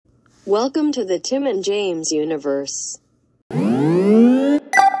Welcome to the Tim and James universe. I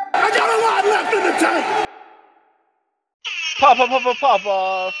got a lot left in the tank! Pop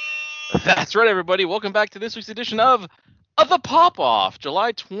off. That's right, everybody. Welcome back to this week's edition of The Pop Off,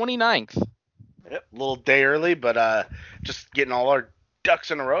 July 29th. Yep, a little day early, but just getting all our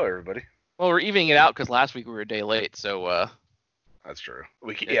ducks in a row, everybody. Well, we're evening it out because last week we were a day late, so that's true.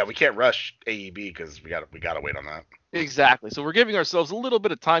 We can't rush AEB because we gotta wait on that. Exactly. So we're giving ourselves a little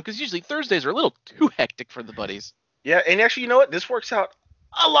bit of time because usually Thursdays are a little too hectic for the buddies. Yeah, and actually, you know what? This works out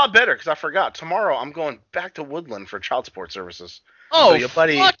a lot better because I forgot. Tomorrow I'm going back to Woodland for child support services. Oh, so your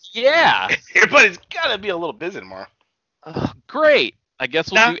buddy, fuck yeah! Your buddy's gotta be a little busy tomorrow. Great. I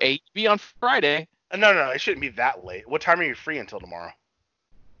guess we'll do AEB on Friday. No, it shouldn't be that late. What time are you free until tomorrow?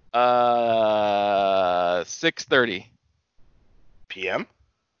 6:30 p.m.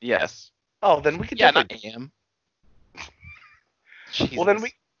 Yes. Oh, then we could not AM. Well, then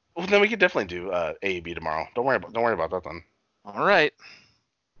we could definitely do AEB tomorrow. Don't worry about that then. All right.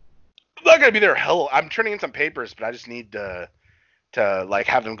 I'm not gonna be there. I'm turning in some papers, but I just need to like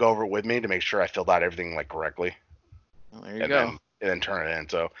have them go over it with me to make sure I filled out everything like correctly. Well, there you go. And then turn it in.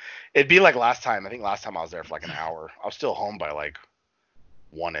 So it'd be like last time. I think last time I was there for like an hour. I was still home by like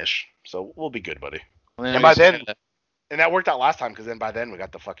 1-ish. So we'll be good, buddy. Well, and by then, and that worked out last time because then by then we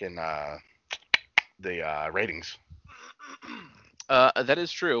got the fucking the ratings. That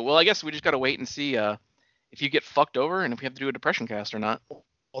is true. Well, I guess we just gotta wait and see if you get fucked over and if we have to do a depression cast or not.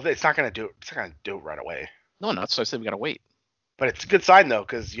 Well, it's not gonna do it right away. No, that's why I said we gotta wait. But it's a good sign though,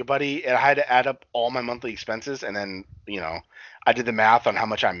 because your buddy, I had to add up all my monthly expenses, and then I did the math on how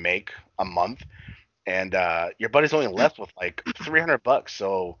much I make a month, and your buddy's only left with like $300,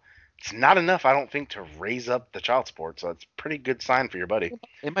 so it's not enough, I don't think, to raise up the child support. So it's a pretty good sign for your buddy.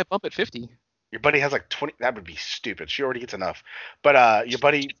 It might bump at 50. Your buddy has like 20. That would be stupid. She already gets enough. But your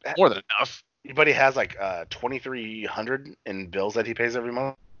buddy more than enough. Your buddy has like $2,300 in bills that he pays every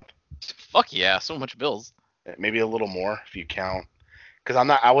month. Fuck yeah, so much bills. Maybe a little more if you count. Because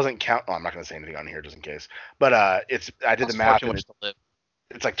I wasn't counting. Oh, I'm not gonna say anything on here just in case. But I did the math.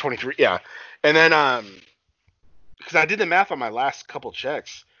 It's like 23. Yeah, and then because I did the math on my last couple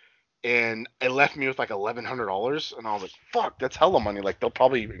checks, and it left me with like $1,100, and I was like, fuck, that's hella money. Like they'll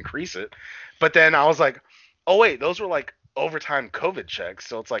probably increase it. But then I was like, oh wait, those were like overtime COVID checks,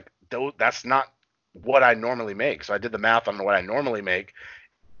 so it's like that's not what I normally make. So I did the math on what I normally make,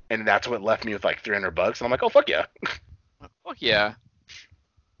 and that's what left me with like $300. And I'm like, oh fuck yeah. Fuck yeah.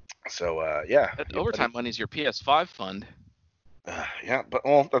 So yeah. That overtime money is your PS5 fund. Yeah, but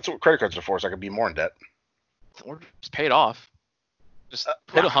that's what credit cards are for, so I could be more in debt. Or just pay it off. Just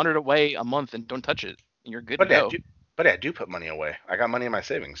put $100 away a month and don't touch it, and you're good to go. But I do put money away. I got money in my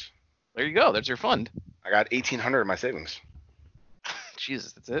savings. There you go. There's your fund. I got $1,800 in my savings.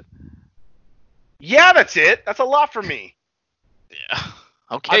 Jesus, that's it? Yeah, that's it. That's a lot for me. Yeah.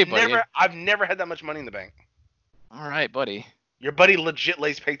 Okay, buddy. I've never had that much money in the bank. All right, buddy. Your buddy legit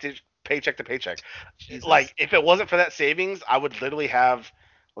lays paycheck to paycheck. Jesus. Like, if it wasn't for that savings, I would literally have,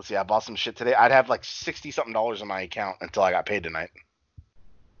 let's see, I bought some shit today. I'd have like $60-something in my account until I got paid tonight.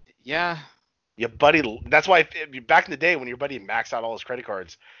 Yeah. Your buddy, that's why back in the day when your buddy maxed out all his credit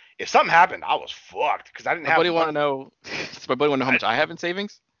cards, if something happened, I was fucked because I didn't have. Does my buddy want to know how much I have in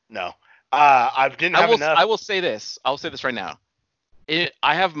savings? No. I didn't have enough. I will say this. I will say this right now.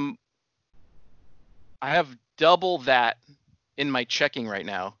 I have double that in my checking right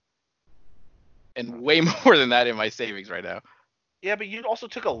now, and way more than that in my savings right now. Yeah, but you also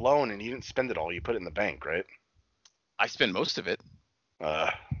took a loan and you didn't spend it all. You put it in the bank, right? I spent most of it.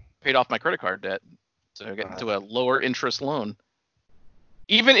 Paid off my credit card debt, so I get into a lower interest loan.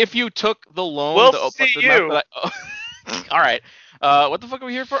 Even if you took the loan, we'll see you. All right. What the fuck are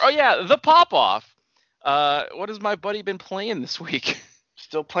we here for? Oh yeah, the pop off. What has my buddy been playing this week?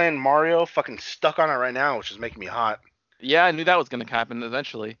 Still playing Mario. Fucking stuck on it right now, which is making me hot. Yeah, I knew that was gonna happen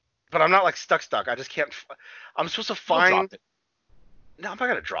eventually. But I'm not like stuck. I just can't. I'm supposed to find. Drop it. No, I'm not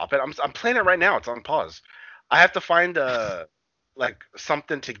gonna drop it. I'm playing it right now. It's on pause. I have to find like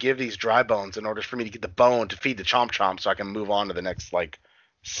something to give these dry bones in order for me to get the bone to feed the chomp so I can move on to the next like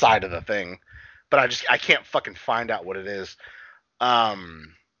side of the thing. But I can't fucking find out what it is.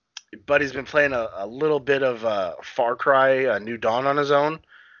 Buddy's been playing a little bit of Far Cry New Dawn on his own,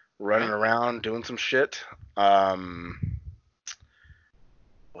 running around doing some shit. What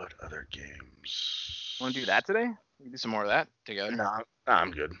other games? Want to do that today? We can do some more of that together. No,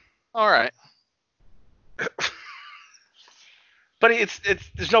 I'm good. All right. But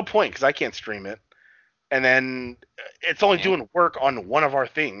there's no point because I can't stream it, and then it's only doing work on one of our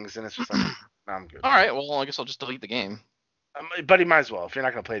things, and it's just like, nah, I'm good. All right. Well, I guess I'll just delete the game. Buddy, might as well. If you're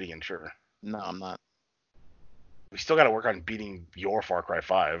not gonna play it again, sure. No, I'm not. We still got to work on beating your Far Cry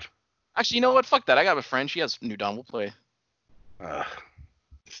 5. Actually, you know what? Fuck that. I got a friend. She has New Dawn. We'll play.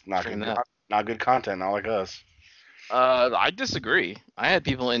 It's not good content. Not like us. I disagree. I had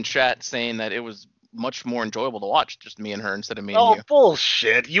people in chat saying that it was much more enjoyable to watch just me and her instead of me and you. Oh,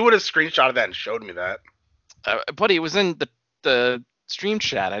 bullshit. You would have screenshotted that and showed me that. Buddy, it was in the stream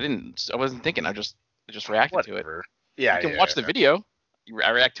chat. I wasn't thinking. I just reacted to it. Yeah, you can watch the video.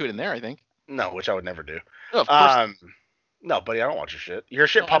 I react to it in there, I think. No, which I would never do. No, of course. No, buddy, I don't watch your shit. Your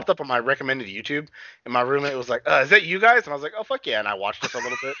shit popped up on my recommended YouTube, and my roommate was like, "Is that you guys?" And I was like, "Oh, fuck yeah!" And I watched it for a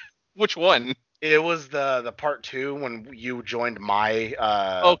little bit. Which one? It was the part 2 when you joined my.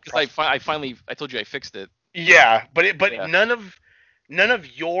 Because I finally told you I fixed it. Yeah, but yeah. none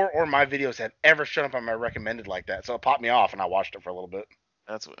of your or my videos had ever shown up on my recommended like that, so it popped me off, and I watched it for a little bit.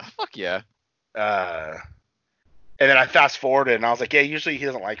 Fuck yeah. And then I fast forwarded, and I was like, yeah, usually he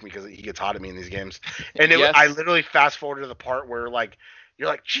doesn't like me because he gets hot at me in these games. And I literally fast forwarded to the part where, like, you're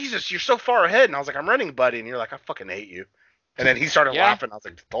like, Jesus, you're so far ahead. And I was like, I'm running, buddy. And you're like, I fucking hate you. And then he started laughing. I was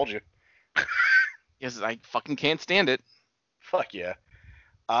like, told you. Yes, I fucking can't stand it. Fuck yeah.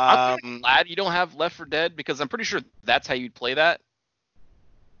 I'm glad you don't have Left 4 Dead, because I'm pretty sure that's how you'd play that.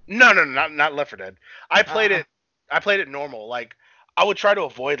 No, not Left 4 Dead. I played it normal. Like, I would try to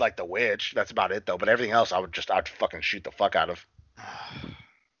avoid, like, the witch. That's about it, though. But everything else, I'd fucking shoot the fuck out of.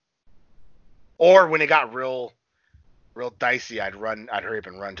 Or when it got real dicey, I'd hurry up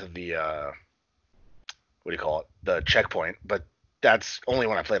and run to the, what do you call it? The checkpoint. But that's only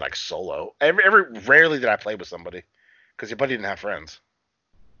when I played, like, solo. Rarely did I play with somebody. Because your buddy didn't have friends.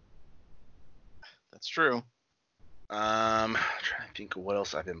 That's true. I'm trying to think of what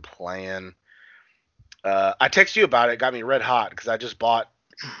else I've been playing. I texted you about it. Got me red hot because I just bought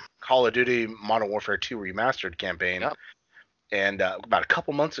Call of Duty Modern Warfare 2 Remastered campaign, and about a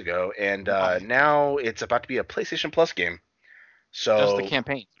couple months ago, and now it's about to be a PlayStation Plus game. So just the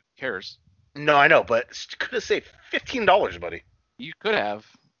campaign. Who cares? No, I know, but could have saved $15, buddy. You could have.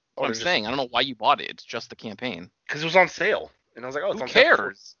 What I'm saying, I don't know why you bought it. It's just the campaign. Because it was on sale, and I was like, oh, it's who on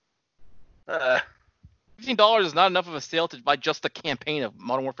cares? Sale. $15 is not enough of a sale to buy just the campaign of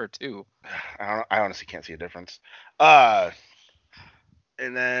Modern Warfare 2. I honestly can't see a difference. And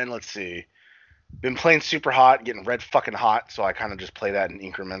then let's see. Been playing super hot, getting red fucking hot, so I kind of just play that in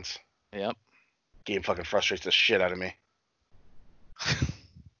increments. Yep. Game fucking frustrates the shit out of me.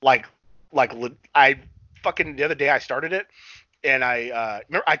 like I fucking the other day I started it, and I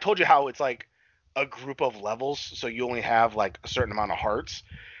remember I told you how it's like a group of levels, so you only have like a certain amount of hearts.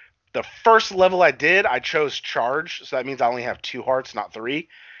 The first level I did, I chose charge, so that means I only have 2 hearts, not 3.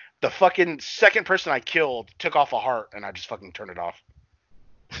 The fucking second person I killed took off a heart, and I just fucking turned it off.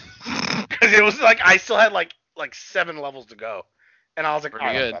 Because it was like I still had like 7 levels to go, and I was like,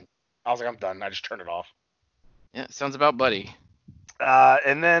 I'm done. I was like, I'm done. I just turned it off. Yeah, sounds about buddy.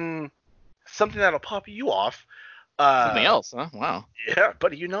 And then something that'll pop you off. Something else, huh? Wow. Yeah,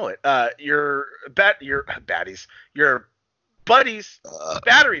 buddy, you know it. Your buddy's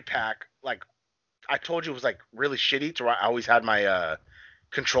battery pack, like I told you, was like really shitty. So I always had my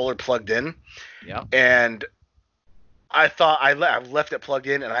controller plugged in. Yeah. And I thought I left it plugged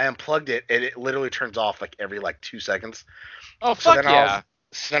in, and I unplugged it, and it literally turns off like every 2 seconds. Oh fuck yeah!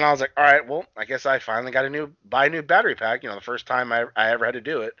 So then I was like, all right, well, I guess I finally got buy a new battery pack. The first time I ever had to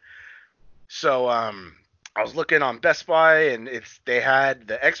do it. So I was looking on Best Buy, and they had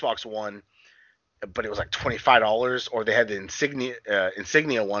the Xbox One, but it was like $25, or they had the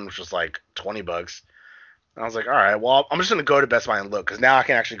Insignia one, which was like $20. And I was like, all right, well, I'm just gonna go to Best Buy and look, because now I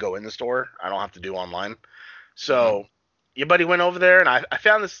can actually go in the store. I don't have to do online. So your buddy went over there, and I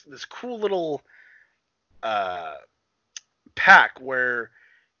found this cool little pack where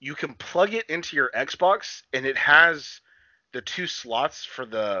you can plug it into your Xbox, and it has the 2 slots for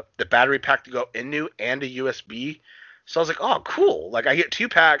the battery pack to go into and a USB. So I was like, oh, cool. Like, I get 2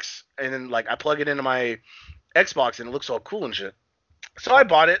 packs, and then, like, I plug it into my Xbox, and it looks all cool and shit. So I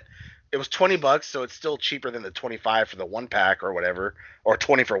bought it. It was $20, so it's still cheaper than the 25 for the 1 pack or whatever, or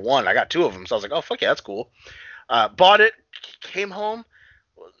 20 for 1. I got 2 of them, so I was like, oh, fuck yeah, that's cool. Bought it, came home,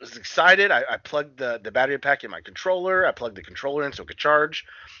 was excited. I plugged the battery pack in my controller. I plugged the controller in so it could charge.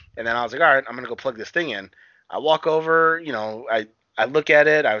 And then I was like, all right, I'm going to go plug this thing in. I walk over, I look at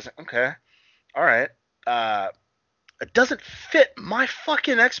it. I was like, okay, all right. It doesn't fit my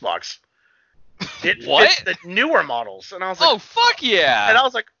fucking Xbox. It fits the newer models. And I was like, oh, fuck yeah. And I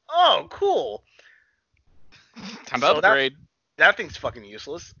was like, oh, cool. Time to upgrade. That thing's fucking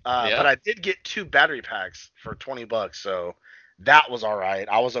useless. But I did get 2 battery packs for $20, so that was all right.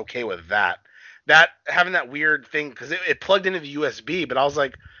 I was okay with that. that having that weird thing because it plugged into the USB, but I was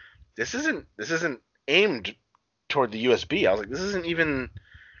like, this isn't aimed toward the USB. I was like, this isn't even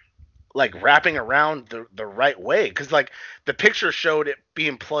like wrapping around the right way because like the picture showed it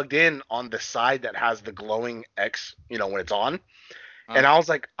being plugged in on the side that has the glowing X, when it's on. And I was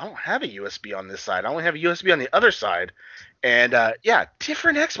like, I don't have a USB on this side. I only have a USB on the other side. And yeah,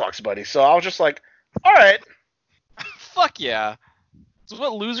 different Xbox, buddy. So I was just like, all right. Fuck yeah. So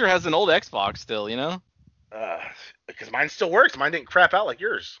what loser has an old Xbox still, Because mine still works. Mine didn't crap out like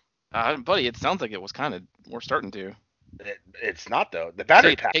yours. Buddy, it sounds like it was kind of. We're starting to. It's not though. The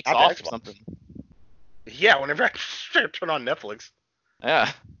battery pack takes not off the Xbox. Something. Yeah, whenever I turn on Netflix.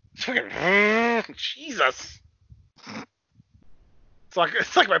 Yeah. Jesus. It's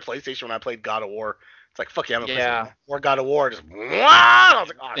like my PlayStation when I played God of War. It's like fuck yeah, I'm a PlayStation. Or God of War just. I was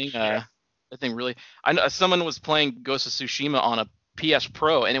like, oh shit. That thing really. I know someone was playing Ghost of Tsushima on a PS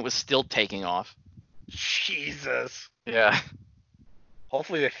Pro and it was still taking off. Jesus. Yeah.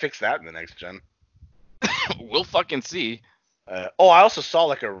 Hopefully they fix that in the next gen. We'll fucking see. I also saw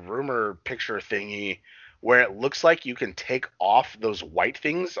like a rumor picture thingy where it looks like you can take off those white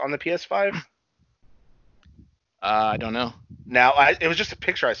things on the PS5. I don't know. Now, it was just a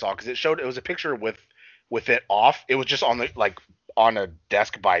picture I saw because it was a picture with it off. It was just on a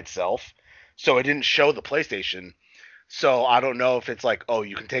desk by itself, so it didn't show the PlayStation. So I don't know if it's like, oh,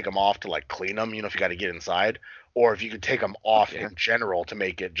 you can take them off to like clean them, if you got to get inside, or if you could take them off in general to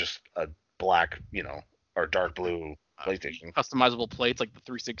make it just a black, or dark blue PlayStation. Customizable plates like the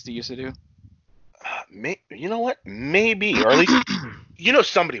 360 used to do. You know what? Maybe, or at least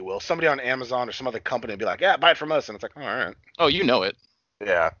somebody will. Somebody on Amazon or some other company will be like, yeah, buy it from us, and it's like, all right. Oh, you know it.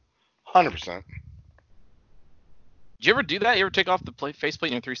 Yeah, 100%. Did you ever do that? You ever take off the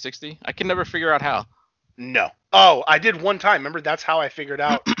faceplate in your 360? I can never figure out how. No. Oh, I did one time. Remember, that's how I figured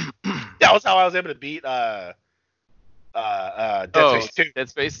out. That was how I was able to beat Dead Space 2. Dead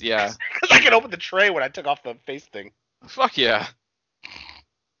Space, yeah. Because I could open the tray when I took off the face thing. Fuck yeah.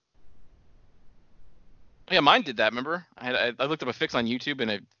 Yeah, mine did that. Remember? I looked up a fix on YouTube and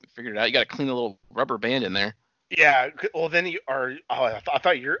I figured it out. You got to clean the little rubber band in there. Yeah. Well, then you are. Oh, I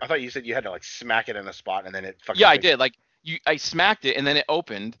thought you said you had to like smack it in a spot and then it fucking. Yeah, I did. Like I smacked it and then it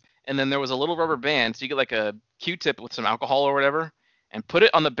opened and then there was a little rubber band, so you get like a Q-tip with some alcohol or whatever, and put it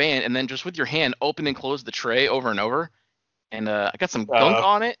on the band and then just with your hand open and close the tray over and over. And I got some gunk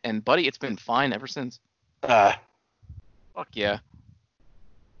on it, and buddy, it's been fine ever since. Fuck yeah.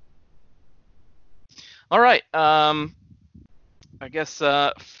 All right. I guess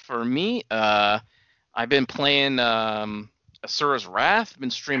for me, I've been playing Asura's Wrath. Been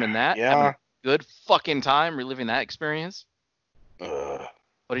streaming that. Yeah. Having a good fucking time reliving that experience.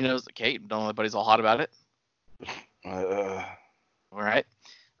 Buddy knows Kate. Don't know buddy's all hot about it. All right.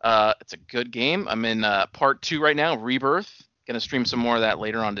 It's a good game. I'm in part 2 right now, Rebirth. Gonna stream some more of that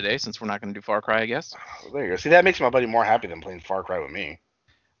later on today since we're not gonna do Far Cry, I guess. There you go. See, that makes my buddy more happy than playing Far Cry with me.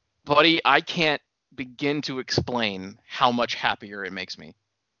 Buddy, I can't begin to explain how much happier it makes me.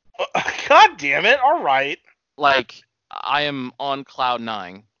 God damn it! All right. Like I am on cloud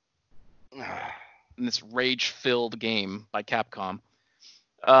 9 in this rage-filled game by Capcom.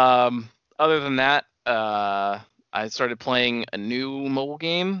 Other than that, I started playing a new mobile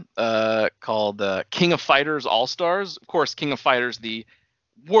game called King of Fighters All-Stars. Of course, King of Fighters, the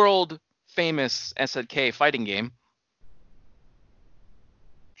world-famous SNK fighting game.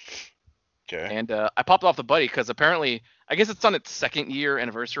 Okay. And I popped off the buddy because apparently, I guess it's on its 2nd year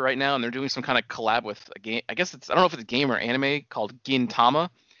anniversary right now, and they're doing some kind of collab with a game. I don't know if it's a game or anime called Gintama.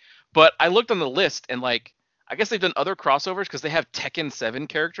 But I looked on the list, and like, I guess they've done other crossovers because they have Tekken 7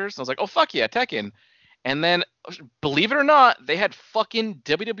 characters. And I was like, oh, fuck yeah, Tekken. And then, believe it or not, they had fucking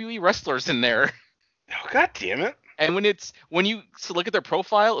WWE wrestlers in there. Oh, God damn it. And when you look at their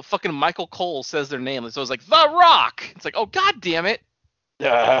profile, fucking Michael Cole says their name. So it's like, The Rock! It's like, oh, God damn it.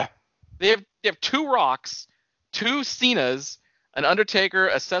 They have 2 Rocks, 2 Cenas, an Undertaker,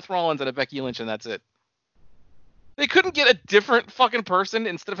 a Seth Rollins, and a Becky Lynch, and that's it. They couldn't get a different fucking person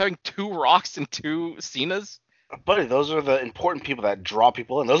instead of having 2 Rocks and 2 Cenas? Buddy, those are the important people that draw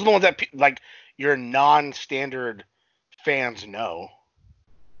people in. Those are the ones that, like, your non-standard fans know.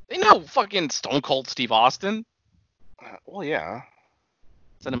 They know fucking Stone Cold Steve Austin. Well, yeah.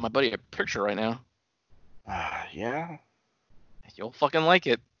 Sending my buddy a picture right now. Yeah. You'll fucking like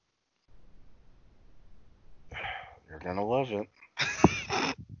it. You're gonna love it.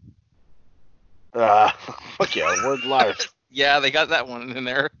 Fuck yeah, Word Live. Yeah, they got that one in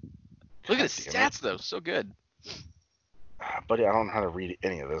there. Look at the stats, though. So good. Buddy, I don't know how to read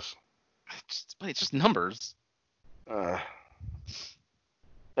any of this. It's just numbers.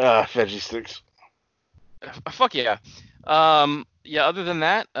 Veggie sticks. Fuck yeah. Yeah. Other than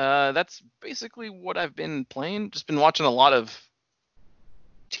that, that's basically what I've been playing. Just been watching a lot of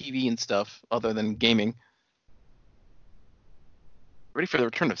TV and stuff, other than gaming. Ready for the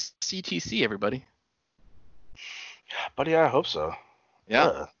return of CTC, everybody. Buddy, I hope so.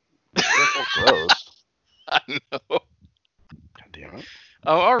 Yeah. That's so gross. I know. God damn it.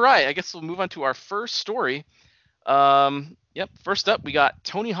 Oh, all right. I guess we'll move on to our first story. Yep. First up, we got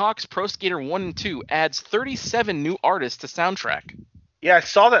Tony Hawk's Pro Skater 1 and 2 adds 37 new artists to soundtrack. Yeah, I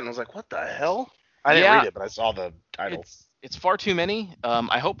saw that and was like, what the hell? I didn't Yeah. read it, but I saw the title. It's far too many.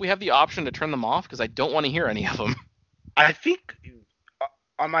 I hope we have the option to turn them off because I don't want to hear any of them. I think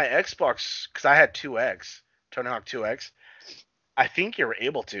on my Xbox, because I had 2X, Tony Hawk 2X, I think you were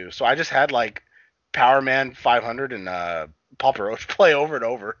able to. So I just had like Power Man 500 and Papa Roach play over and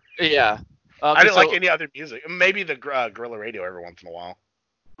over. Yeah. I didn't like any other music. Maybe the Guerrilla Radio every once in a while.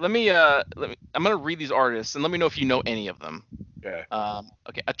 Let me. I'm gonna read these artists and let me know if you know any of them. Yeah.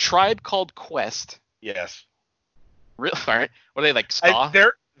 Okay. A Tribe Called Quest. Yes. Really? All right. What are they, like, ska?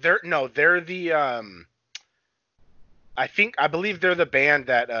 They're the I believe they're the band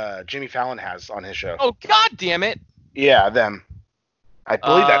that Jimmy Fallon has on his show. Oh, god damn it! Yeah, them. I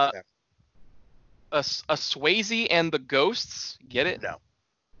believe that's them. A Swayze and the Ghosts. Get it? No.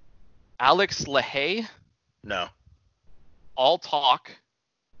 Alex Lahey. No. All Talk.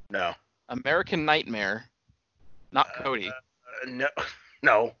 No. American Nightmare. Not Cody. No.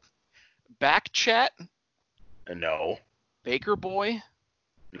 No. Back Chat. No. Baker Boy.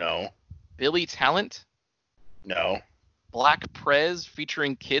 No. Billy Talent. No. Black Prez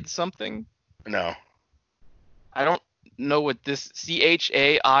featuring Kid Something. No. I don't know what this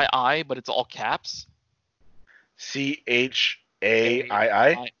CHAII, but it's all caps. CHAII?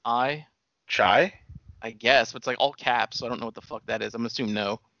 I Chai? I guess, but it's like all caps, so I don't know what the fuck that is. I'm gonna assume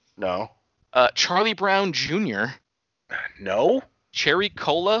no. No. Charlie Brown Jr. No. Cherry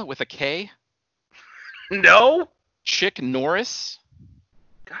Cola with a K. No. Chick Norris.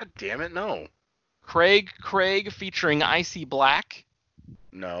 God damn it, no. Craig featuring Icy Black.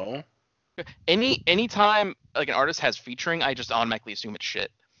 No. Anytime like an artist has featuring, I just automatically assume it's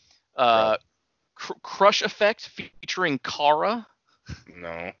shit. Crush Effect featuring Kara.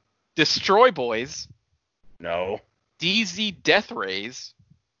 No. Destroy Boys. No. DZ Death Rays.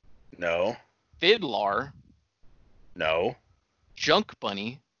 No. Fiddlar. No. Junk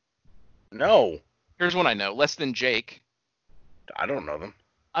Bunny. No. Here's one I know. Less Than Jake. I don't know them.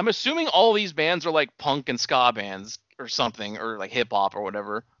 I'm assuming all these bands are like punk and ska bands or something, or like hip hop or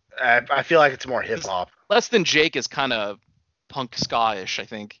whatever. I feel like it's more hip hop. Less Than Jake is kind of punk ska-ish, I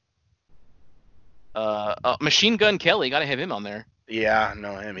think. Machine Gun Kelly, gotta have him on there. Yeah,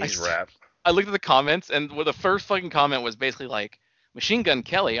 no, him. He's rap. I looked at the comments, and the first fucking comment was basically like, Machine Gun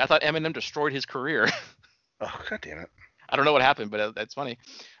Kelly, I thought Eminem destroyed his career. Oh, god damn it. I don't know what happened, but that's funny.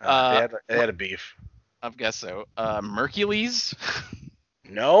 They had a beef. I guess so. Mercules?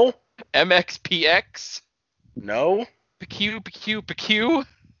 No. MXPX? No. PQ.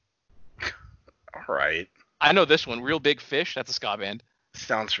 All right. I know this one. Real Big Fish. That's a ska band.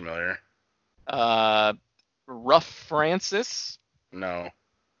 Sounds familiar. Rough Francis. No.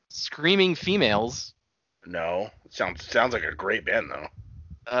 Screaming Females. No. Sounds like a great band though.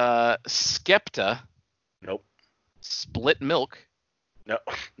 Skepta. Nope. Split Milk.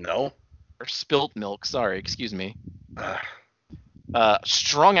 No. Or Spilt Milk. Sorry, excuse me.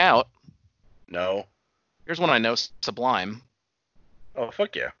 Strung Out. No. Here's one I know. Sublime. Oh,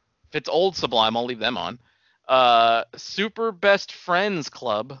 fuck yeah. If it's old Sublime, I'll leave them on. Super Best Friends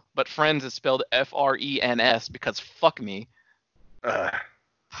Club, but Friends is spelled Frens because fuck me. The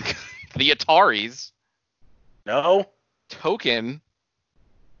Ataris. No. Token.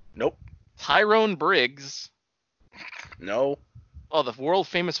 Nope. Tyrone Briggs. No. Oh, the world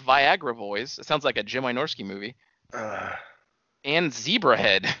famous Viagra Boys. It sounds like a Jim Wynorski movie. And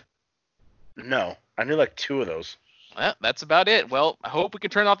Zebrahead. No. I knew like two of those. Well, that's about it. Well, I hope we can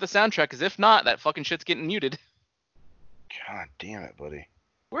turn off the soundtrack, because if not, that fucking shit's getting muted. God damn it, buddy.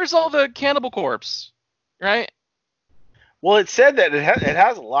 Where's all the Cannibal Corpse? Right? Well, it said that it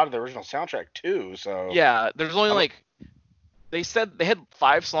has a lot of the original soundtrack too, so... Yeah, there's only they said they had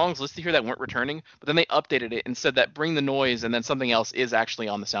 5 songs listed here that weren't returning, but then they updated it and said that Bring the Noise and then something else is actually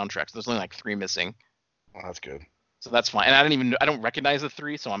on the soundtrack. So there's only like 3 missing. Well, that's good. So that's fine. And I don't recognize the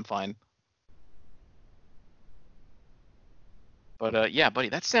 3, so I'm fine. But yeah, buddy,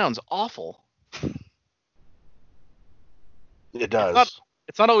 that sounds awful. It does.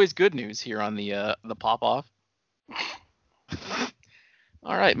 It's not always good news here on the pop off.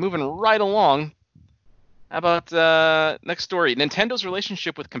 All right, moving right along. How about next story? Nintendo's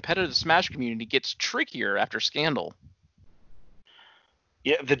relationship with competitive Smash community gets trickier after scandal.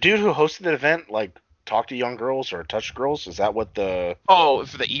 Yeah, the dude who hosted the event, like, talked to young girls or touched girls. Is that what the? Oh,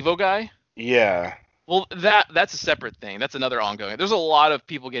 for the Evo guy? Yeah. Well, that's a separate thing. That's another ongoing. There's a lot of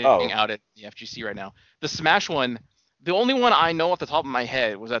people getting Oh. out at the FGC right now. The Smash one, the only one I know off the top of my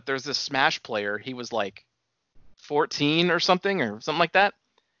head was that there's this Smash player. He was like 14 or something like that.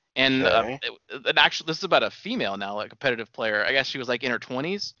 And Okay. actually, this is about a female now, like a competitive player. I guess she was like in her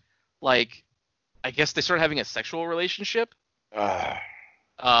 20s. Like, I guess they started having a sexual relationship.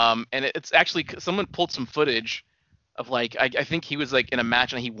 And it's actually someone pulled some footage of like I think he was like in a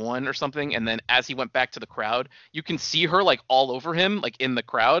match and he won or something, and then as he went back to the crowd, you can see her like all over him, like in the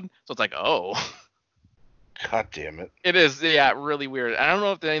crowd. So it's like, oh, God damn it. it is, yeah, really weird. I don't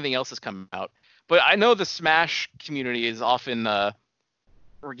know if anything else has come out, but I know the Smash community is often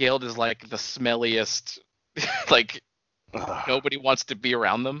regaled as like the smelliest, like nobody wants to be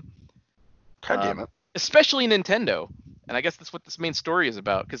around them. God damn it. Especially Nintendo. And I guess that's what this main story is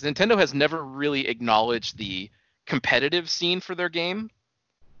about, because Nintendo has never really acknowledged the competitive scene for their game.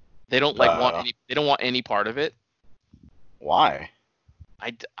 They don't want any part of it. Why?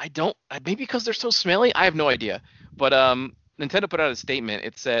 I don't, maybe because they're so smelly. I have no idea. But Nintendo put out a statement.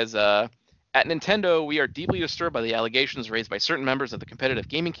 It says, at Nintendo, we are deeply disturbed by the allegations raised by certain members of the competitive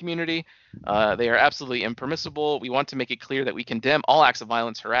gaming community. They are absolutely impermissible. We want to make it clear that we condemn all acts of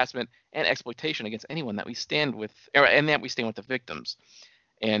violence, harassment, and exploitation against anyone that we stand with, and that we stand with the victims.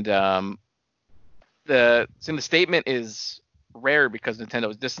 And the statement is rare because Nintendo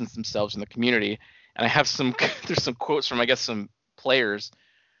has distanced themselves from the community. And I have there's some quotes from, I guess, some players.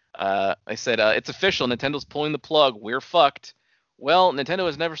 I said, it's official. Nintendo's pulling the plug. We're fucked. Well, Nintendo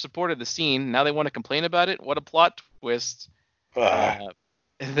has never supported the scene. Now they want to complain about it? What a plot twist. And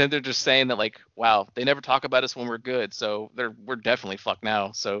then they're just saying that, like, wow, they never talk about us when we're good, so we're definitely fucked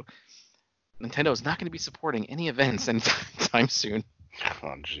now. So Nintendo is not going to be supporting any events anytime soon.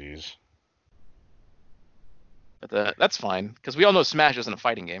 Oh, jeez. But that's fine, because we all know Smash isn't a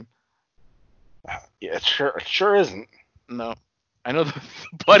fighting game. Yeah, it sure isn't. No. I know the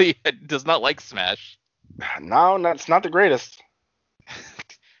buddy does not like Smash. No, that's not the greatest.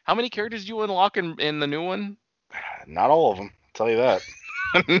 How many characters do you unlock in the new one? Not all of them, I'll tell you that.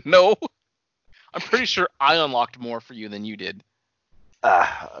 No. I'm pretty sure I unlocked more for you than you did.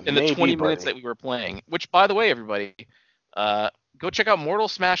 In the 20 minutes that we were playing. Which, by the way, everybody, go check out Mortal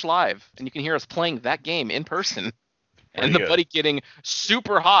Smash Live, and you can hear us playing that game in person. And the buddy getting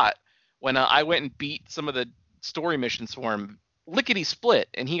super hot when I went and beat some of the story missions for him, lickety split,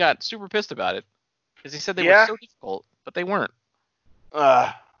 and he got super pissed about it because he said they were so difficult, but they weren't.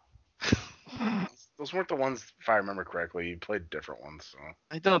 Those weren't the ones, if I remember correctly. You played different ones. So.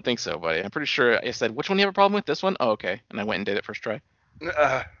 I don't think so, buddy. I'm pretty sure I said, which one do you have a problem with? This one? Oh, okay. And I went and did it first try.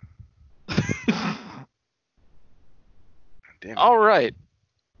 Damn. All right.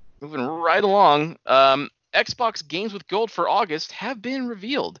 Moving right along. Xbox games with gold for August have been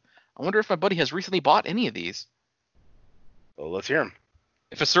revealed. I wonder if my buddy has recently bought any of these. Well, let's hear him.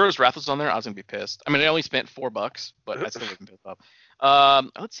 If Asura's Wrath was on there, I was going to be pissed. I mean, I only spent $4, but I still wouldn't piss off.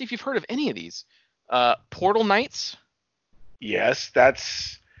 Let's see if you've heard of any of these. Portal Knights. Yes,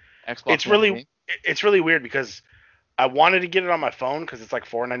 that's Xbox. It's really weird because I wanted to get it on my phone because it's like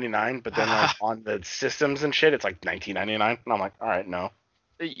 $4.99, but then like on the systems and shit, it's like $19.99, and I'm like, all right, no.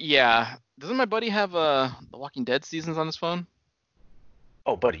 Yeah, doesn't my buddy have the Walking Dead seasons on his phone?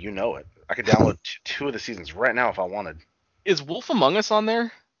 Oh, buddy, you know it. I could download two of the seasons right now if I wanted. Is Wolf Among Us on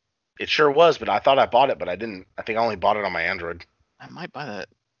there? It sure was, but I thought I bought it, but I didn't. I think I only bought it on my Android. I might buy that.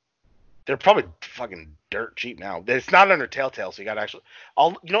 They're probably fucking dirt cheap now. It's not under Telltale, so you gotta actually.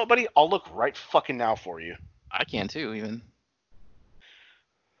 You know what, buddy? I'll look right fucking now for you. I can too, even.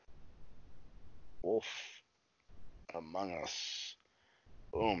 Wolf Among Us.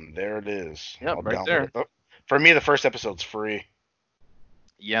 Boom, there it is. Yep, right there. It. For me, the first episode's free.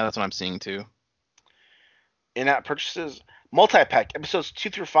 Yeah, that's what I'm seeing too. In-app purchases, multi-pack episodes 2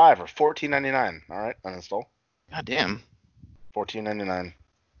 through 5 are $14.99. All right, uninstall. God damn. $14.99.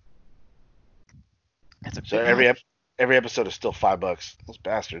 That's a so every episode is still $5. Those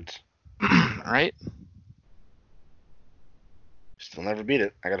bastards. All right. Still never beat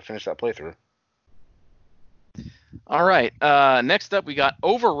it. I gotta finish that playthrough. All right. Next up, we got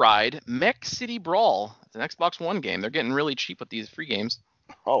Override Mech City Brawl. It's an Xbox One game. They're getting really cheap with these free games.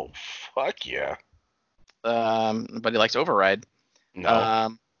 Oh, fuck yeah. Nobody likes Override.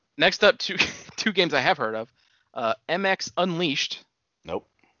 No. Next up, two games I have heard of. MX Unleashed. Nope.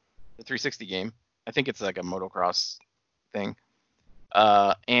 The 360 game. I think it's like a motocross thing.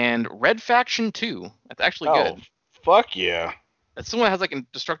 And Red Faction 2. That's actually good. Fuck yeah. That's the one that has like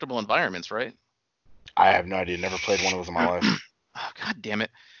indestructible environments, right? I have no idea. Never played one of those in my life. Oh, God damn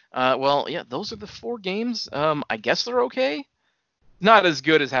it. Well, yeah, those are the 4 games. I guess they're okay. Not as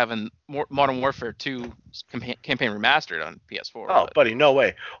good as having Modern Warfare 2 campaign remastered on PS4. Oh, buddy, no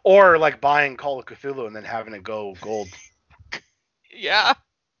way. Or like buying Call of Cthulhu and then having it go gold. Yeah.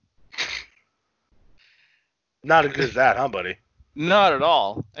 Not as good as that, huh, buddy? Not at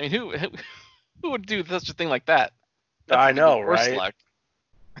all. I mean, who would do such a thing like that? That's I know, right? Luck.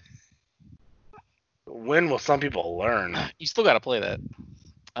 When will some people learn? You still got to play that.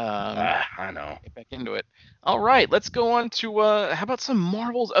 I know. Get back into it. All right, let's go on to how about some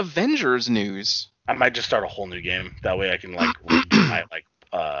Marvel's Avengers news? I might just start a whole new game. That way I can like redo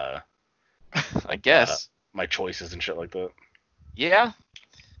my I guess my choices and shit like that. Yeah.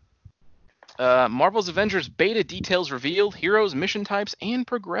 Marvel's Avengers beta details revealed, heroes, mission types, and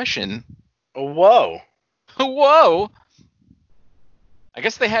progression. Whoa. Whoa. I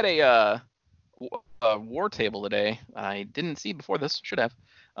guess they had a war table today. I didn't see before this. Should have.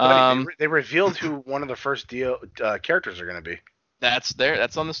 They revealed who one of the first characters are going to be. That's there.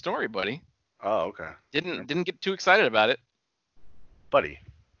 That's on the story, buddy. Oh, okay. Didn't get too excited about it, buddy.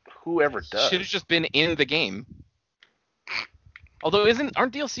 Whoever does should have just been in the game. Although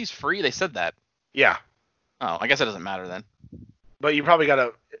aren't DLCs free? They said that. Yeah. Oh, I guess it doesn't matter then. But you probably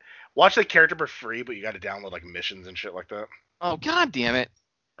gotta watch the character for free, but you gotta download like missions and shit like that. Oh, god damn it.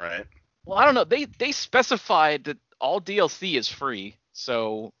 Right. Well, I don't know. They specified that all DLC is free,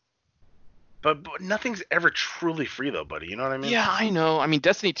 so. But nothing's ever truly free though, buddy. You know what I mean? Yeah, I know. I mean,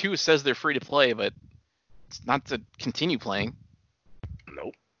 Destiny 2 says they're free to play, but it's not to continue playing.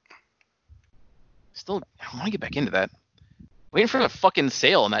 Nope. Still, I want to get back into that. Waiting for the fucking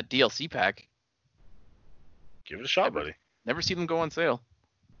sale on that DLC pack. Give it a shot, buddy. Never see them go on sale.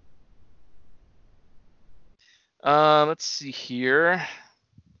 Let's see here.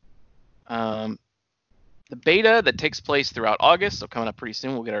 The beta that takes place throughout August, so coming up pretty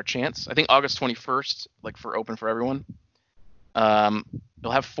soon, we'll get our chance. I think August 21st, like for open for everyone.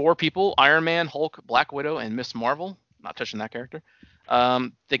 You'll have 4 people: Iron Man, Hulk, Black Widow, and Miss Marvel. Not touching that character.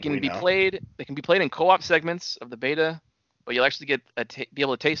 They can be played in co-op segments of the beta, but you'll actually get be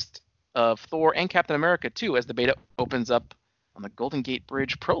able to taste of Thor and Captain America too as the beta opens up on the Golden Gate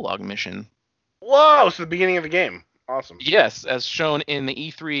Bridge prologue mission. Whoa! So the beginning of the game. Awesome. Yes, as shown in the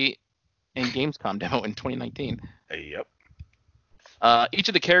E3 and Gamescom demo in 2019. Yep. Each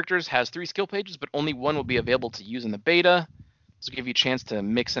of the characters has 3 skill pages, but only one will be available to use in the beta. This will give you a chance to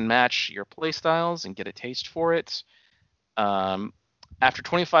mix and match your playstyles and get a taste for it. After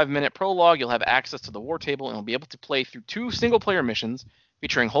 25-minute prologue, you'll have access to the war table and will be able to play through 2 single-player missions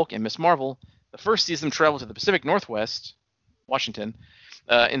featuring Hulk and Miss Marvel. The first sees them travel to the Pacific Northwest, Washington,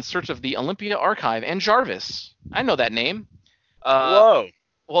 in search of the Olympia Archive and Jarvis. I know that name. Whoa.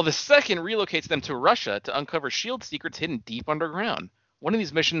 While the second relocates them to Russia to uncover SHIELD secrets hidden deep underground. One of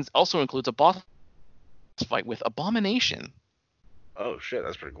these missions also includes a boss fight with Abomination. Oh, shit.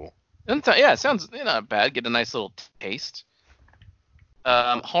 That's pretty cool. Yeah, it sounds not bad. Get a nice little taste.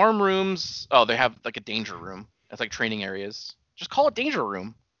 Harm rooms. Oh, they have like a danger room. That's like training areas. Just call it danger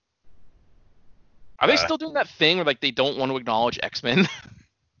room. Are they still doing that thing where like they don't want to acknowledge X-Men,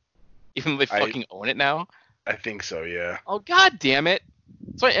 even though they fucking own it now? I think so. Yeah. Oh, god damn it!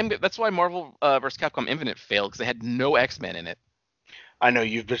 That's why Marvel vs. Capcom Infinite failed, because they had no X-Men in it. I know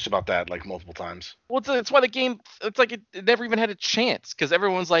you've bitched about that like multiple times. Well, it's why the game. It's like it never even had a chance, because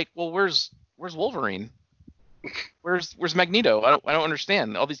everyone's like, well, where's Wolverine? Where's Magneto? I don't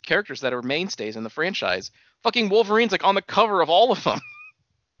understand. All these characters that are mainstays in the franchise. Fucking Wolverine's like on the cover of all of them.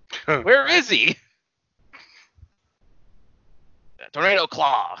 Where is he? Tornado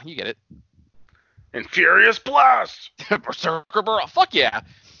Claw. You get it. And Furious Blast. Berserker Barrel. Fuck yeah.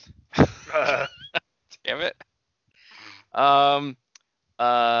 Damn it.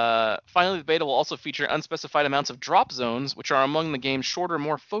 Finally, the beta will also feature unspecified amounts of drop zones, which are among the game's shorter,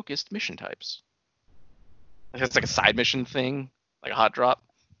 more focused mission types. It's like a side mission thing, like a hot drop.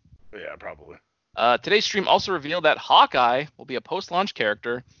 Yeah, probably. Today's stream also revealed that Hawkeye will be a post-launch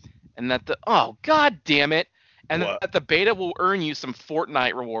character, and that god damn it, and that the beta will earn you some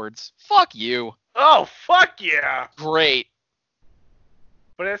Fortnite rewards. Fuck you. Oh, fuck yeah. Great.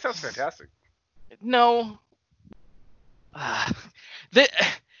 But that sounds fantastic. No.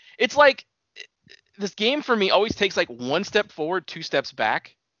 It's like this game for me always takes like 1 step forward, 2 steps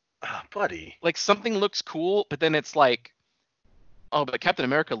back. Buddy. Like something looks cool, but then it's like, oh, but Captain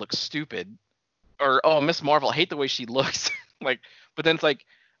America looks stupid. Or, oh, Miss Marvel, I hate the way she looks. But then it's like,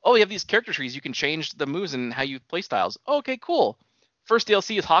 oh, you have these character trees, you can change the moves and how you play styles. Oh, okay, cool. first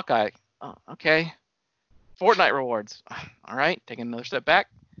DLC is Hawkeye. Oh, okay. Fortnite rewards. All right, taking another step back.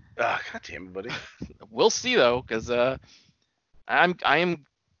 God damn it, buddy. We'll see though, because I am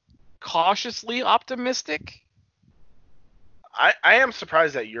cautiously optimistic. I am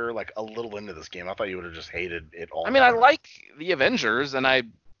surprised that you're like a little into this game. I thought you would have just hated it all. I mean, I like the Avengers, and it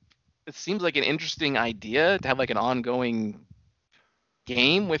seems like an interesting idea to have like an ongoing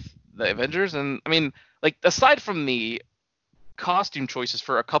game with the Avengers. And I mean, like aside from the costume choices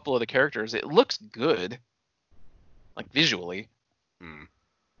for a couple of the characters, it looks good, like visually.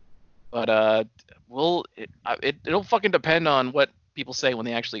 But it'll fucking depend on what people say when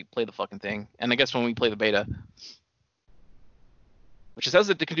they actually play the fucking thing, and I guess when we play the beta. Which says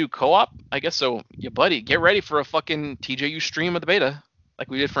that they can do co-op, I guess so. Yeah, buddy, get ready for a fucking TJU stream of the beta, like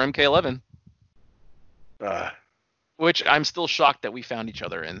we did for MK11. Which I'm still shocked that we found each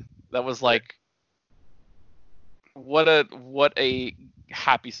other in. That was like, what a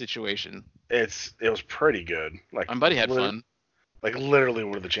happy situation. It was pretty good. Like my buddy had fun. Like literally,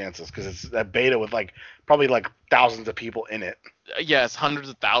 what are the chances? Because it's that beta with like probably like thousands of people in it. Yes, hundreds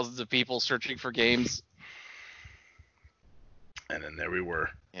of thousands of people searching for games. And then there we were.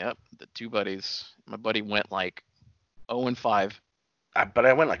 Yep, the two buddies. My buddy went like 0-5. But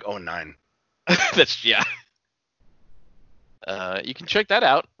I went like 0-9. That's yeah. You can check that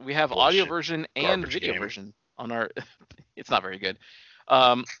out. We have audio version and video version on our. It's not very good.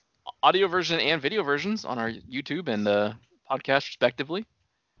 Audio version and video versions on our YouTube and podcast respectively.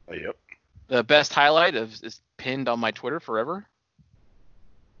 Oh, yep. The best highlight is pinned on my Twitter forever.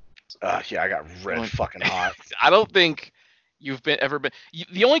 Yeah, I got red fucking hot. I don't think you've ever been.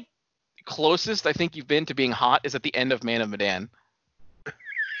 The only closest I think you've been to being hot is at the end of Man of Medan.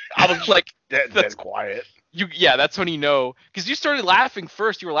 I was like, that's quiet. Yeah, that's when you know, because you started laughing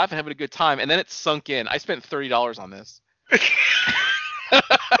first. You were laughing, having a good time, and then it sunk in. I spent $30 on this.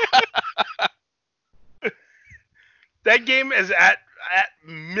 That game is at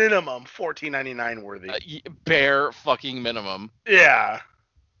minimum $14.99 worthy. Bare fucking minimum. Yeah.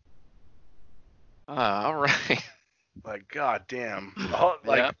 All right. Like, goddamn.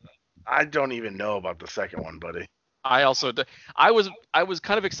 Like, I don't even know about the second one, buddy. I also, I was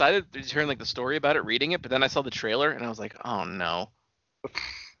kind of excited hearing like the story about it, reading it, but then I saw the trailer and I was like, oh no,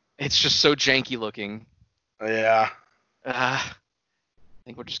 it's just so janky looking. Yeah. I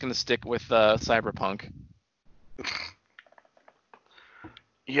think we're just gonna stick with Cyberpunk.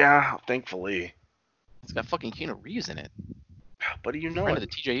 Yeah, thankfully. It's got fucking Keanu Reeves in it. Buddy, you know friend it. Of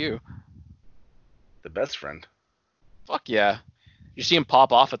the TJU. The best friend. Fuck yeah. You see him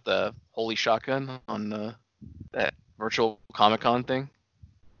pop off at the Holy Shotgun on that virtual Comic-Con thing?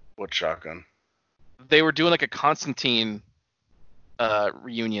 What shotgun? They were doing like a Constantine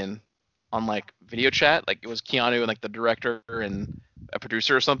reunion on like video chat. Like it was Keanu and like the director and a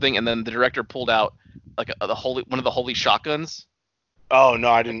producer or something, and then the director pulled out like one of the Holy Shotguns. Oh no,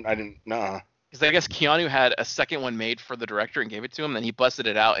 I didn't. No. Because I guess Keanu had a second one made for the director and gave it to him. Then he busted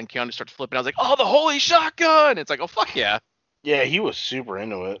it out, and Keanu starts flipping. I was like, "Oh, the Holy Shotgun!" It's like, "Oh fuck yeah!" Yeah, he was super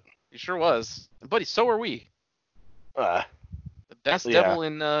into it. He sure was, buddy. So are we. The best devil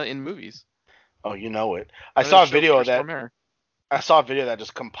in movies. Oh, you know it. I saw a video of that. I saw a video that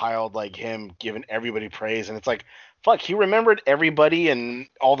just compiled like him giving everybody praise, and it's like, fuck, he remembered everybody and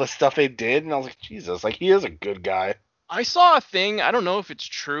all the stuff they did, and I was like, Jesus, like he is a good guy. I saw a thing, I don't know if it's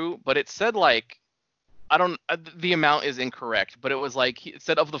true, but it said like, the amount is incorrect, but it was like, it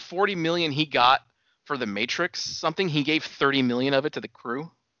said of the 40 million he got for The Matrix something, he gave 30 million of it to the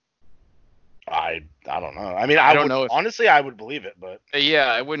crew. I don't know. I mean, I don't know. Honestly, I would believe it, but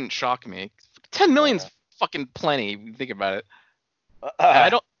yeah, it wouldn't shock me. 10 million's fucking plenty. If you think about it. I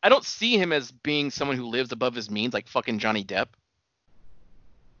don't see him as being someone who lives above his means, like fucking Johnny Depp.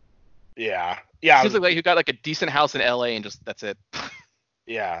 Yeah. Seems like he got like a decent house in LA and just that's it.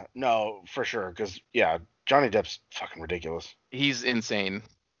 Yeah, no, for sure. Because Johnny Depp's fucking ridiculous. He's insane.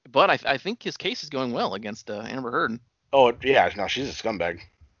 But I think his case is going well against Amber Heard. Oh yeah, no, she's a scumbag.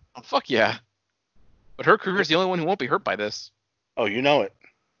 Oh fuck yeah. But her career is the only one who won't be hurt by this. Oh, you know it.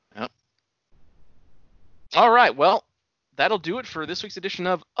 Yep. All right, well, that'll do it for this week's edition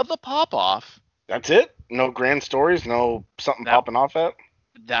of The Pop-Off. That's it? No grand stories? No something popping off at?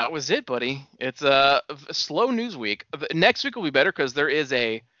 That was it, buddy. It's a slow news week. Next week will be better because there is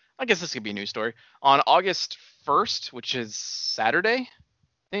I guess this could be a news story. On August 1st, which is Saturday,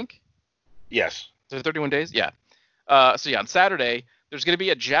 I think? Yes. So 31 days? Yeah. So yeah, on Saturday, there's going to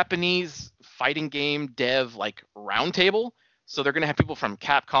be a Japanese fighting game dev like roundtable. So they're going to have people from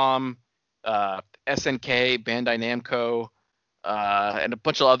Capcom, SNK, Bandai Namco, and a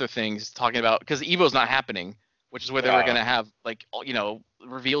bunch of other things talking about, because EVO's not happening, which is where they were gonna have like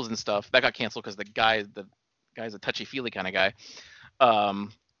reveals and stuff. That got canceled because the guy's a touchy-feely kind of guy.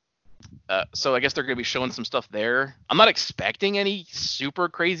 So I guess they're gonna be showing some stuff there. I'm not expecting any super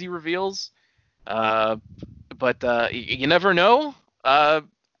crazy reveals, but you never know.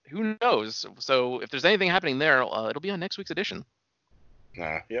 Who knows? So if there's anything happening there, it'll be on next week's edition.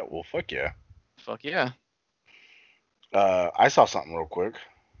 Yeah. Well, fuck yeah. Fuck yeah. I saw something real quick.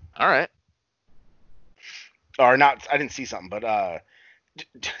 All right. Or not? I didn't see something, but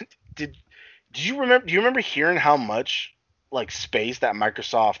did you remember? Do you remember hearing how much like space that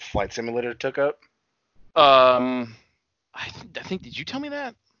Microsoft Flight Simulator took up? I think. Did you tell me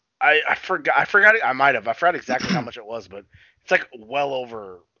that? I forgot. I forgot. I might have. I forgot exactly how much it was, but it's like well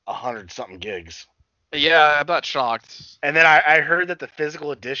over 100 something gigs. Yeah, I'm not shocked. And then I heard that the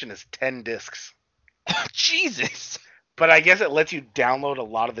physical edition is 10 discs. Jesus. But I guess it lets you download a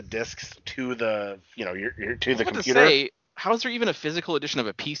lot of the discs to the to the computer. How is there even a physical edition of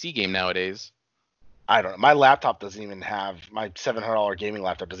a PC game nowadays? I don't know. My laptop doesn't even have my $700 gaming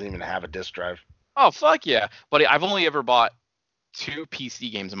laptop doesn't even have a disc drive. Oh fuck yeah! But I've only ever bought 2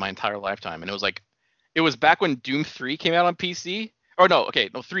 PC games in my entire lifetime, and it was back when Doom 3 came out on PC. Or no,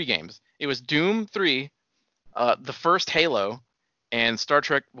 3 games. It was Doom 3, the first Halo, and Star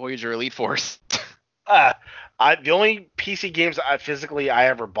Trek Voyager Elite Force. The only PC games I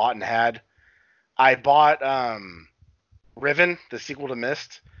ever bought and had, I bought Riven, the sequel to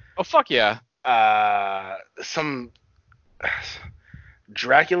Myst. Oh fuck yeah! Some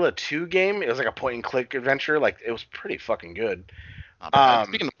Dracula 2 game. It was like a point and click adventure. Like it was pretty fucking good.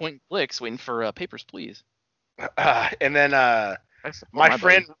 Speaking of point and clicks, waiting for Papers, Please. And then my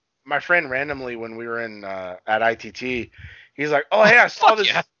friend randomly when we were in at ITT, he's like, "Oh hey, I saw this."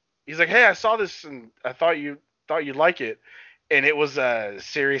 Yeah. He's like, "Hey, I saw this and I thought you'd like it." And it was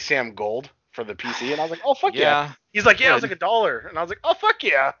Serious Sam Gold for the PC, and I was like, "Oh fuck yeah!" He's like, "Yeah, it was like $1," and I was like, "Oh fuck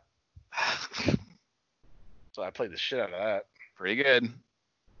yeah!" So I played the shit out of that. Pretty good.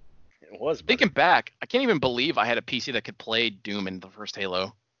 It was. Thinking back, I can't even believe I had a PC that could play Doom in the first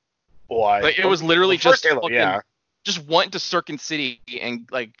Halo. Why? Like, it was literally just Halo, just went to Circuit City and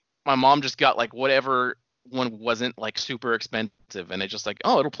like my mom just got like whatever one wasn't like super expensive, and it's just like,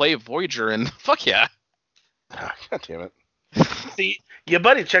 oh, it'll play Voyager and fuck yeah. God damn it. See, your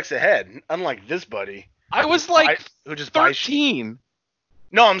buddy checks ahead, unlike this buddy. I was like who just 13.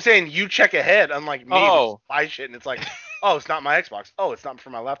 No, I'm saying you check ahead, unlike me who buy shit, and it's like, oh, it's not my Xbox. Oh, it's not for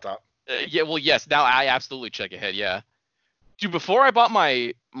my laptop. Yeah, well, yes, now I absolutely check ahead, yeah. Dude, before I bought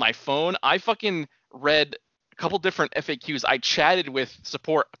my phone, I fucking read a couple different FAQs. I chatted with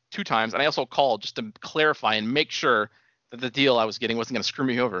support 2 times, and I also called just to clarify and make sure that the deal I was getting wasn't going to screw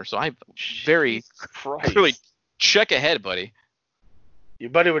me over. So I really check ahead, buddy. Your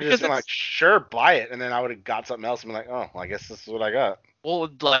buddy would just be like, sure, buy it, and then I would have got something else and be like, oh, well, I guess this is what I got.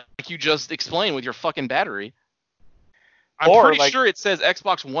 Well, like you just explained with your fucking battery. I'm pretty sure it says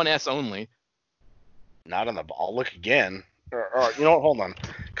Xbox One S only. Not on the... I'll look again. Or you know what? Hold on.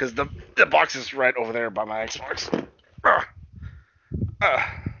 Because the box is right over there by my Xbox.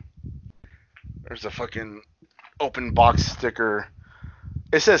 There's a fucking open box sticker.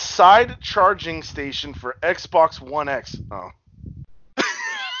 It says side charging station for Xbox One X. Oh.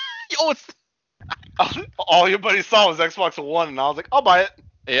 Yo, all your buddy saw was Xbox One, and I was like, I'll buy it.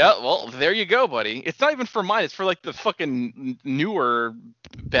 Yeah, well, there you go, buddy. It's not even for mine. It's for like the fucking newer,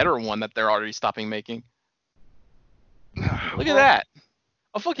 better one that they're already stopping making. Look at that.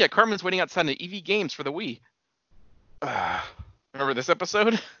 Oh, fuck yeah. Carmen's waiting outside the EV Games for the Wii. Remember this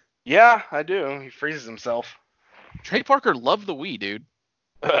episode? Yeah, I do. He freezes himself. Trey Parker loved the Wii, dude.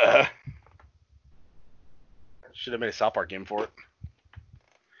 Should have made a South Park game for it.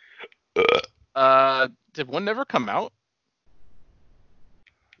 Did one never come out?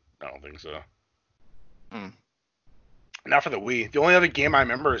 I don't think so. Not for the Wii. The only other game I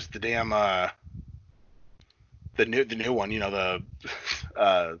remember is the damn the new one. You know,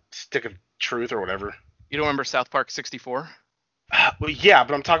 the Stick of Truth or whatever. You don't remember South Park 64? Well, yeah,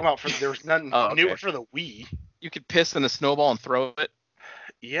 but I'm talking about there was nothing new for the Wii. You could piss in a snowball and throw it.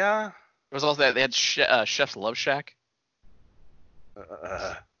 Yeah. There was also that they had Chef's Love Shack.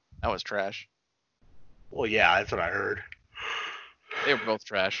 That was trash. Well, yeah, that's what I heard. They were both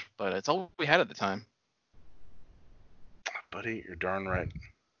trash, but it's all we had at the time. Buddy, you're darn right.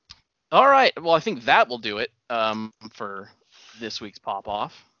 All right, well, I think that will do it for this week's Pop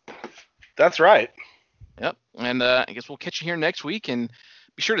Off. That's right. Yep, and I guess we'll catch you here next week, and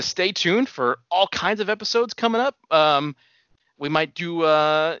be sure to stay tuned for all kinds of episodes coming up. We might do,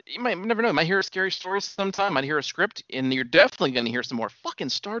 you might never know, you might hear a scary story sometime, might hear a script, and you're definitely going to hear some more fucking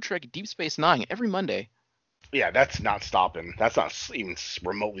Star Trek Deep Space Nine every Monday. Yeah, that's not stopping. That's not even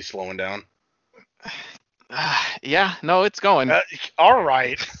remotely slowing down. Yeah, no, it's going. All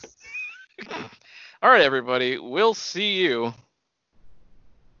right. All right, everybody. We'll see you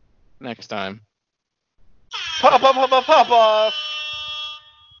next time. Pop off.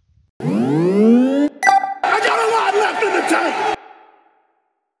 I got a lot left in the tank!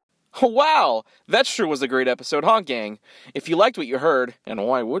 Wow, that sure was a great episode, huh, gang? If you liked what you heard, and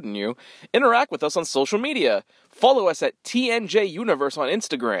why wouldn't you, interact with us on social media. Follow us at TNJ Universe on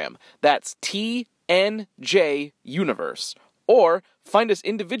Instagram. That's TNJ Universe. Or find us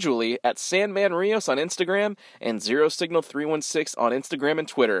individually at Sandman Rios on Instagram and Zero Signal 316 on Instagram and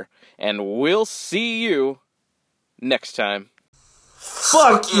Twitter. And we'll see you next time.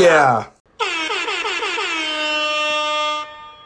 Fuck yeah!